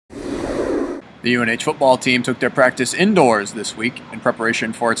The UNH football team took their practice indoors this week in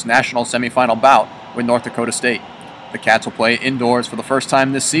preparation for its national semifinal bout with North Dakota State. The Cats will play indoors for the first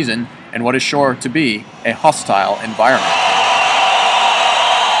time this season in what is sure to be a hostile environment.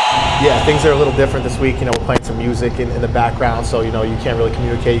 Yeah, things are a little different this week. We're playing some music in the background, so you can't really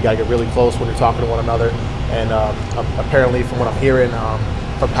communicate. You got to get really close when you're talking to one another. And apparently, from what I'm hearing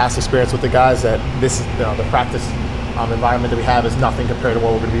from past experience with the guys, that this is the practice environment that we have is nothing compared to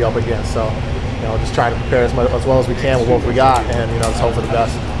what we're going to be up against. So, just trying to prepare as well as we can with what we got, and just hope for the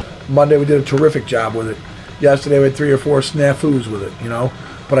best. Monday we did a terrific job with it. Yesterday we had 3 or 4 snafus with it,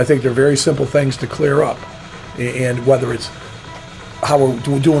 But I think they're very simple things to clear up. And whether it's how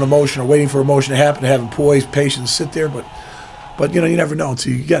we're doing emotion or waiting for emotion to happen, having poise, patience, sit there, but you never know. So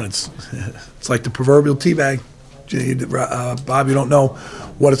again, it's like the proverbial tea bag. Bob, you don't know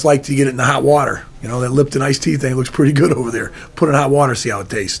what it's like to get it in the hot water. That Lipton iced tea thing looks pretty good over there. Put it in hot water, see how it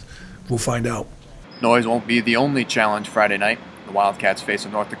tastes. We'll find out. Noise won't be the only challenge Friday night. The Wildcats face a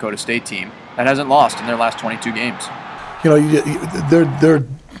North Dakota State team that hasn't lost in their last 22 games. They're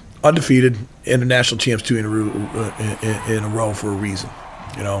undefeated and the national champs 2 in a row for a reason.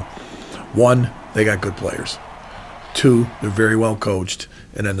 1, they got good players. 2, they're very well coached.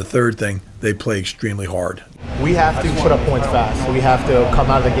 And then the third thing, they play extremely hard. We have to put up points fast. We have to come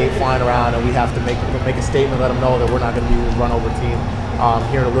out of the gate flying around, and we have to make a statement, let them know that we're not going to be a run-over team.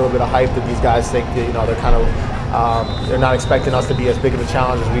 Hearing a little bit of hype that these guys think that they're kind of they're not expecting us to be as big of a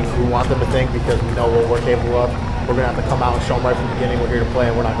challenge as we want them to think, because we know what we're capable of. We're going to have to come out and show them right from the beginning we're here to play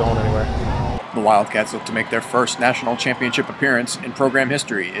and we're not going anywhere. The Wildcats look to make their first national championship appearance in program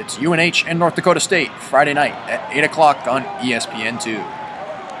history. It's UNH and North Dakota State Friday night at 8 o'clock on ESPN2.